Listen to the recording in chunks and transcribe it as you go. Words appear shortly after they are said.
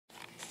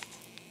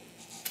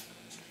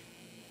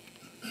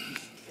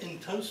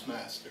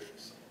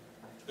Toastmasters,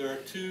 there are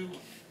two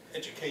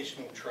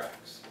educational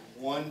tracks.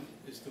 One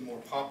is the more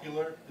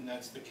popular, and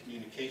that's the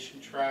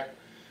communication track,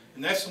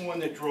 and that's the one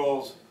that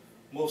draws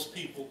most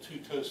people to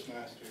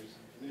Toastmasters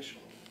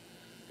initially.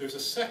 There's a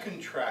second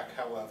track,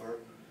 however,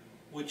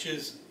 which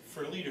is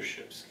for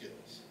leadership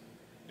skills.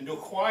 And to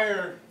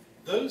acquire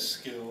those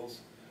skills,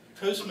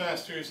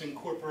 Toastmasters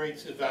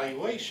incorporates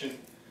evaluation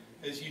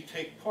as you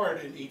take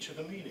part in each of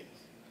the meetings.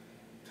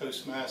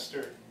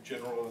 Toastmaster,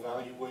 general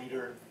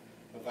evaluator,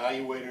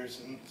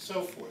 evaluators, and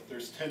so forth.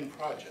 There's 10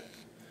 projects.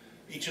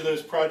 Each of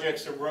those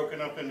projects are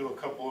broken up into a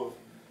couple of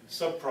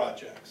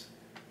sub-projects.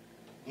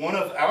 One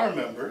of our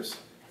members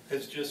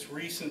has just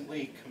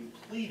recently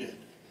completed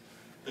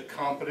the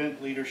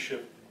Comptent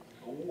Leadership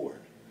Award.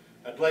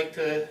 I'd like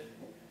to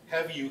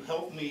have you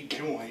help me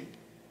join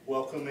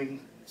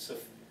welcoming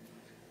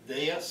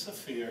Dea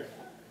Safir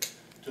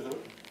to the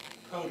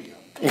podium.